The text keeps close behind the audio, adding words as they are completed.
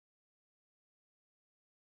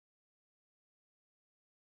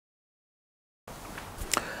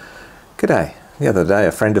G'day. The other day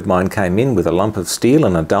a friend of mine came in with a lump of steel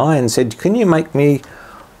and a die and said, "Can you make me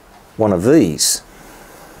one of these?"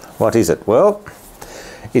 What is it? Well,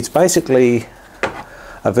 it's basically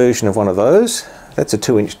a version of one of those. That's a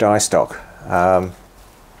 2-inch die stock.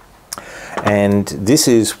 And this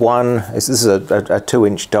is one, this is a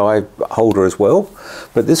 2-inch die holder as well,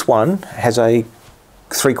 but this one has a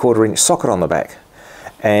 3/4 inch socket on the back.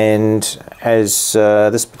 And as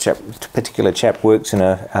this particular chap works in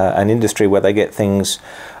an industry where they get things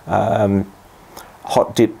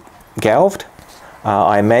hot dip galved,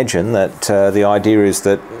 I imagine that the idea is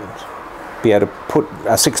that be able to put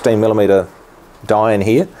a 16mm die in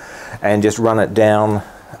here and just run it down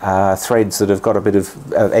threads that have got a bit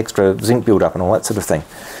of extra zinc build up and all that sort of thing.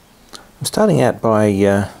 I'm starting out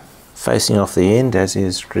by facing off the end, as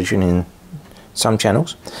is tradition in some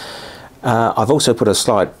channels. I've also put a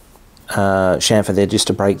slight chamfer there just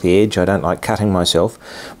to break the edge. I don't like cutting myself,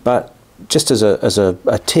 but just as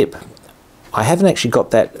a tip, I haven't actually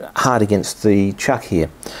got that hard against the chuck here,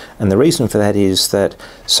 and the reason for that is that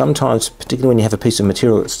sometimes, particularly when you have a piece of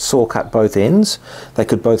material that's saw cut both ends, they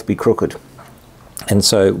could both be crooked. And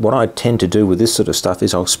so what I tend to do with this sort of stuff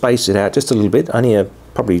is I'll space it out just a little bit, only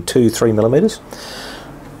probably 2-3 millimeters,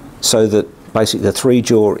 so that basically the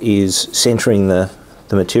 3-jaw is centering the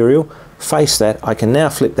material. Face that, I can now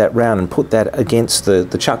flip that round and put that against the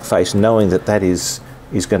chuck face, knowing that that is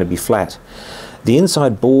going to be flat. The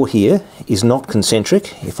inside bore here is not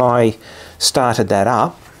concentric. If I started that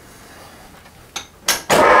up,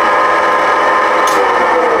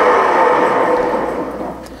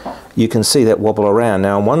 you can see that wobble around.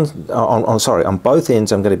 Now on both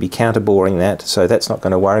ends I'm going to be counter boring that, so that's not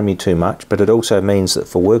going to worry me too much, but it also means that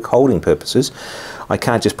for work holding purposes I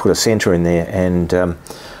can't just put a centre in there and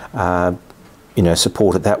you know,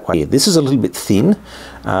 support it that way. This is a little bit thin.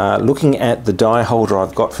 Looking at the die holder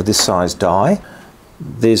I've got for this size die,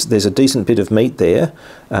 there's a decent bit of meat there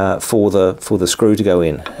for the screw to go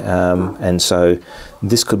in, and so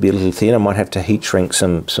this could be a little thin. I might have to heat shrink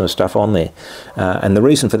some stuff on there, and the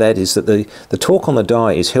reason for that is that the torque on the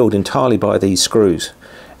die is held entirely by these screws,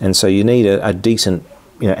 and so you need a decent,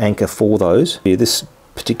 you know, anchor for those. This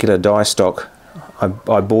particular die stock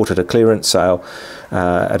I bought at a clearance sale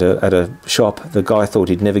at a shop. The guy thought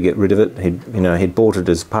he'd never get rid of it. He'd bought it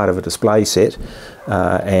as part of a display set,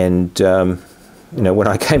 and you know, when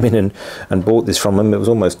I came in and bought this from him, it was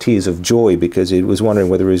almost tears of joy, because he was wondering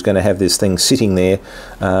whether he was going to have this thing sitting there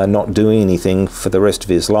not doing anything for the rest of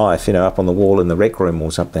his life, you know, up on the wall in the rec room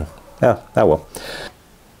or something. Oh well.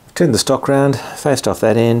 Turned the stock round, faced off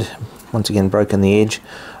that end, once again broken the edge.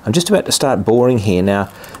 I'm just about to start boring here. Now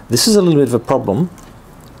this is a little bit of a problem,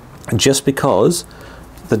 just because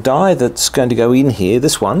the die that's going to go in here,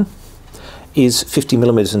 this one, is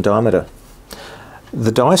 50mm in diameter.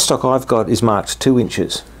 The die stock I've got is marked 2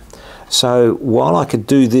 inches. So while I could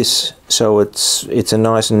do this so it's a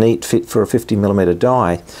nice and neat fit for a 50mm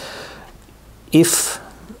die, if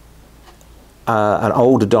an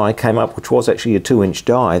older die came up which was actually a 2-inch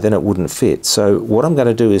die, then it wouldn't fit. So what I'm going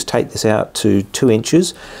to do is take this out to 2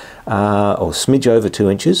 inches, or smidge over 2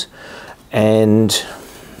 inches, and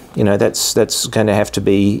you know, that's going to have to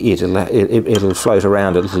be it. It'll float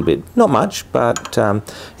around a little bit, not much, but you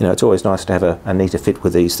know, it's always nice to have a neater fit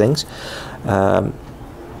with these things.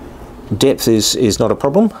 Depth is not a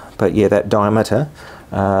problem, but yeah, that diameter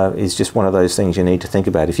is just one of those things you need to think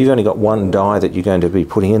about. If you've only got one die that you're going to be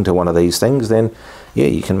putting into one of these things, then yeah,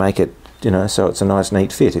 you can make it, you know, so it's a nice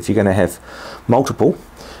neat fit. If you're going to have multiple,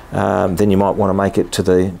 then you might want to make it to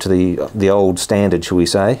the old standard, shall we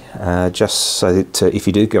say, just so that if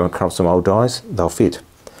you do go across some old dies, they'll fit.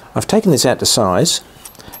 I've taken this out to size,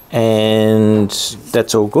 and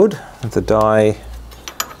that's all good. The die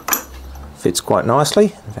fits quite nicely.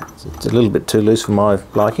 In fact, it's a little bit too loose for my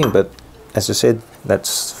liking, but as I said,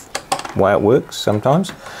 that's the way it works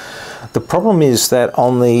sometimes. The problem is that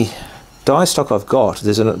on the die stock I've got,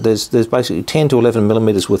 there's basically 10 to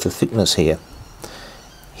 11mm worth of thickness here.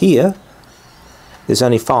 Here, there's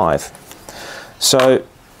only 5. So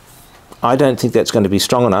I don't think that's going to be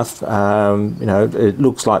strong enough. You know, it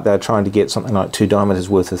looks like they're trying to get something like 2 diameters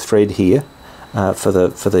worth of thread here for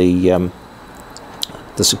the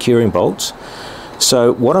securing bolts.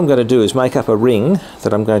 So what I'm going to do is make up a ring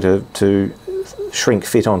that I'm going to shrink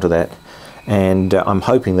fit onto that, and I'm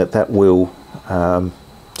hoping that will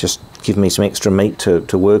just give me some extra meat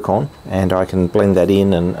to work on, and I can blend that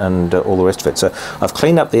in and all the rest of it. So I've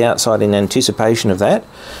cleaned up the outside in anticipation of that,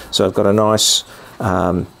 so I've got a nice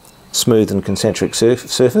smooth and concentric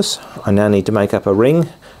surface. I now need to make up a ring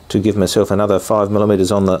to give myself another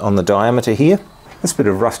 5mm on the diameter here. This bit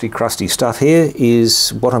of rusty crusty stuff here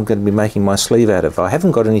is what I'm going to be making my sleeve out of. I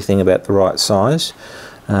haven't got anything about the right size.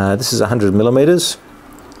 This is 100 millimeters.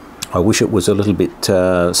 I wish it was a little bit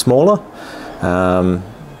smaller,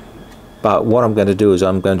 but what I'm going to do is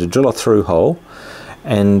I'm going to drill a through hole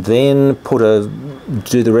and then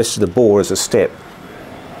do the rest of the bore as a step.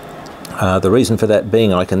 The reason for that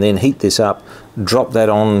being I can then heat this up, drop that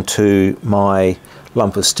onto my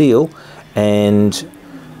lump of steel, and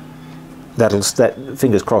that,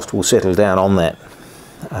 fingers crossed, will settle down on that.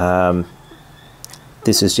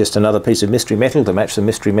 This is just another piece of mystery metal to match the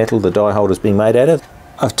mystery metal the die holder is being made out of.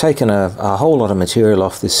 I've taken a whole lot of material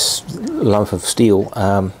off this lump of steel,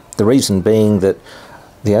 the reason being that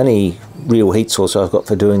the only real heat source I've got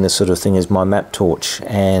for doing this sort of thing is my map torch,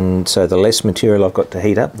 and so the less material I've got to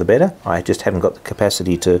heat up, the better. I just haven't got the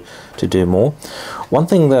capacity to do more. One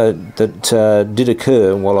thing though that did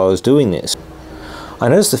occur while I was doing this, I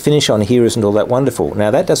noticed the finish on here isn't all that wonderful. Now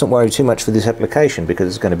that doesn't worry too much for this application because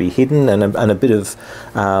it's going to be hidden, and a bit of,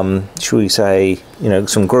 shall we say,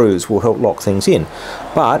 some grooves will help lock things in.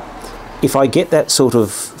 But if I get that sort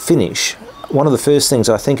of finish, one of the first things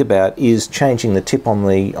I think about is changing the tip on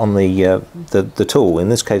the tool, in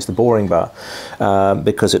this case the boring bar,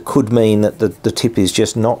 because it could mean that the tip is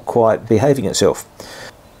just not quite behaving itself.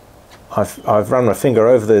 I've run my finger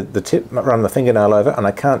over the tip, run the fingernail over, and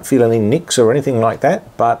I can't feel any nicks or anything like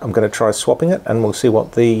that, but I'm going to try swapping it and we'll see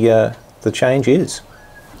what the change is.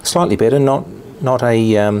 Slightly better, not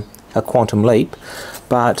a quantum leap,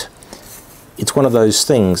 but it's one of those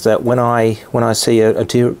things that when I see a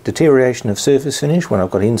deterioration of surface finish, when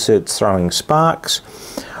I've got inserts throwing sparks,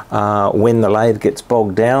 when the lathe gets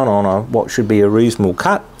bogged down on what should be a reasonable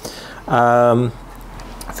cut,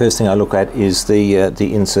 first thing I look at is the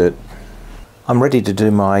insert. I'm ready to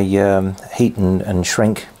do my heat and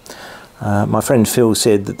shrink. My friend Phil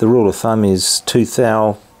said that the rule of thumb is 2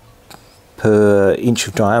 thou per inch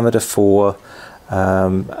of diameter for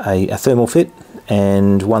a thermal fit,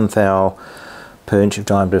 and 1 thou per inch of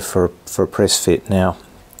diameter for a press fit. Now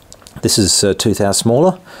this is 2 thou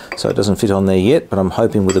smaller, so it doesn't fit on there yet, but I'm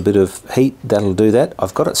hoping with a bit of heat that'll do that.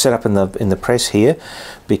 I've got it set up in the press here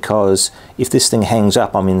because if this thing hangs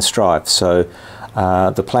up, I'm in strife. So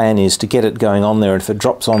the plan is to get it going on there, and if it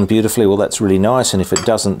drops on beautifully, well, that's really nice, and if it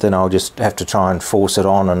doesn't, then I'll just have to try and force it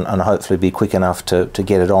on and hopefully be quick enough to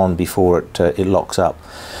get it on before it locks up.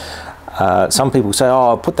 Some people say, oh,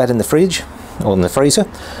 I'll put that in the fridge or in the freezer.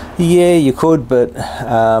 Yeah, you could, but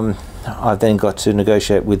I've then got to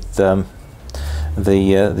negotiate with the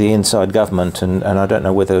inside government, and I don't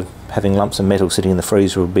know whether having lumps of metal sitting in the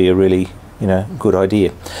freezer would be a really good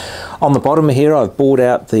idea. On the bottom here, I've bored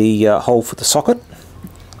out the hole for the socket.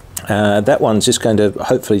 That one's just going to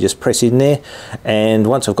hopefully just press in there, and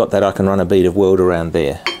once I've got that, I can run a bead of weld around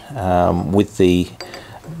there. With the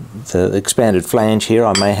expanded flange here,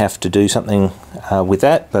 I may have to do something with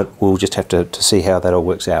that, but we'll just have to see how that all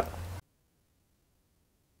works out.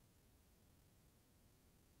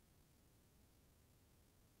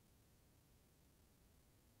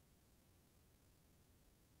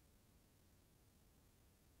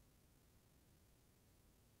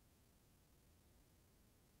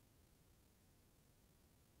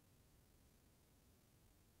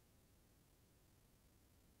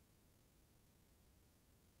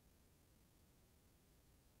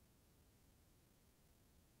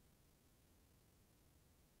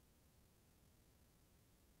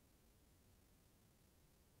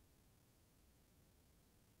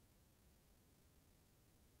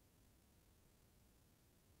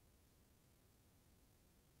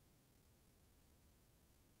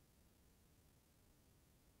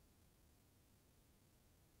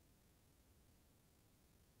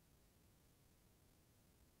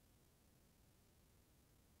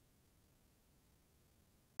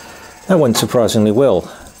 That went surprisingly well.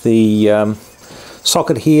 The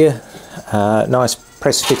socket here, nice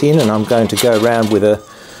press fit in, and I'm going to go around with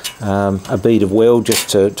a bead of weld just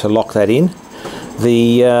to lock that in.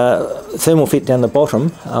 The thermal fit down the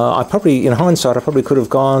bottom, I probably, in hindsight, I probably could have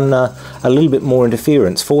gone a little bit more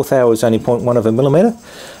interference. 4 thou is only 0.1 of a millimetre,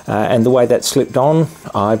 and the way that slipped on,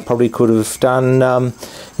 I probably could have done,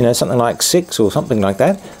 something like 6 or something like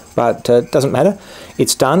that, but it doesn't matter.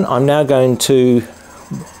 It's done. I'm now going to,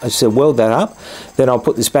 as I said, weld that up. Then I'll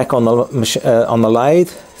put this back on the lathe,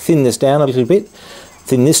 thin this down a little bit,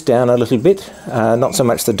 thin this down a little bit, not so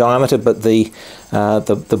much the diameter but the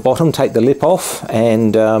bottom, take the lip off,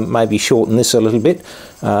 and maybe shorten this a little bit,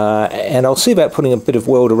 and I'll see about putting a bit of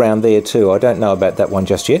weld around there too. I don't know about that one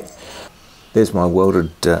just yet. There's my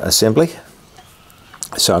welded assembly.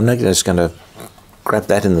 So I'm now just going to grab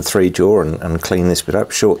that in the 3 jaw and clean this bit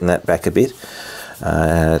up, shorten that back a bit.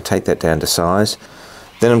 take that down to size.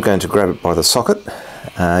 Then I'm going to grab it by the socket,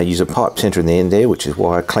 use a pipe centre in the end there, which is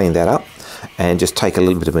why I cleaned that up, and just take a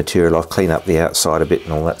little bit of material off, clean up the outside a bit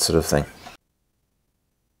and all that sort of thing.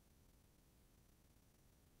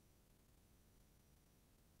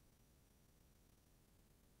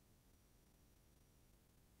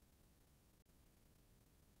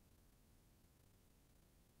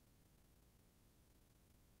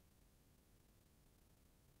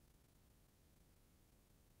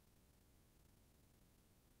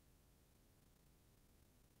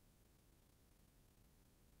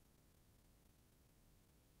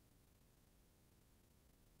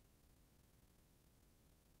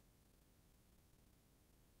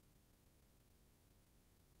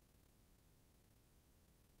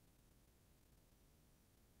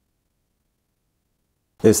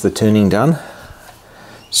 There's the tuning done.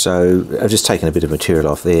 So I've just taken a bit of material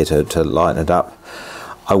off there to lighten it up.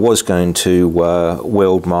 I was going to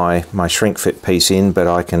weld my shrink fit piece in, but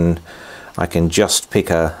I can just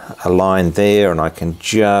pick a line there, and I can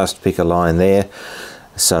just pick a line there.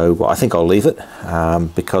 So I think I'll leave it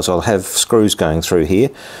because I'll have screws going through here,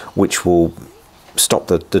 which will stop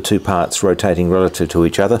the two parts rotating relative to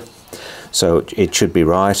each other. So it should be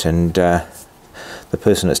right, and the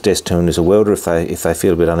person that's destined as a welder, if they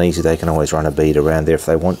feel a bit uneasy, they can always run a bead around there if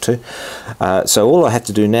they want to. So all I have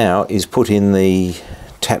to do now is put in the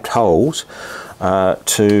tapped holes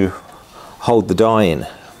to hold the die in.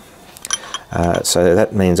 So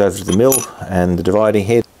that means over to the mill and the dividing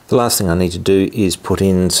head. The last thing I need to do is put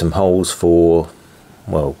in some holes for,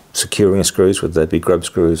 well, securing screws, whether they be grub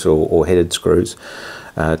screws or headed screws,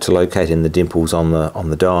 to locate in the dimples on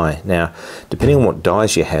the die. Now, depending on what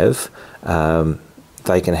dies you have,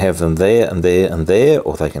 they can have them there and there and there,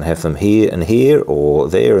 or they can have them here and here, or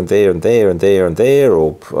there and there and there and there and there,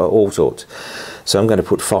 or all sorts. So I'm going to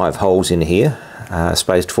put 5 holes in here,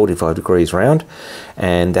 spaced 45 degrees round,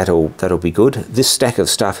 and that'll be good. This stack of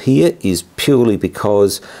stuff here is purely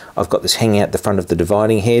because I've got this hanging out the front of the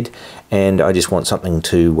dividing head, and I just want something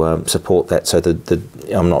to support that, so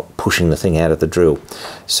that I'm not pushing the thing out of the drill.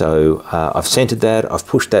 So I've centered that, I've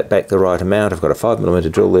pushed that back the right amount. I've got a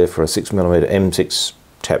 5mm drill there for a 6mm M6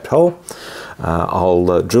 tapped hole.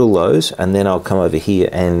 I'll drill those, and then I'll come over here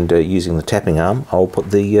and using the tapping arm, I'll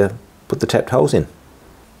put the tapped holes in.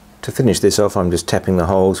 To finish this off, I'm just tapping the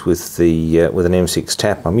holes with an M6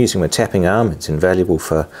 tap. I'm using my tapping arm. It's invaluable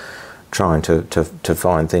for trying to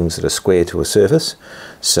find things that are square to a surface.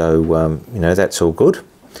 So you know, that's all good.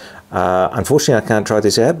 Unfortunately, I can't try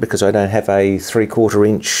this out because I don't have a 3/4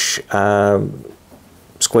 inch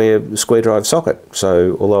square drive socket.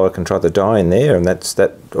 So although I can try the die in there, and I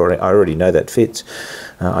already know that fits,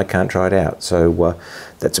 I can't try it out. So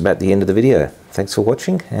that's about the end of the video. Thanks for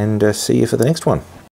watching, and see you for the next one.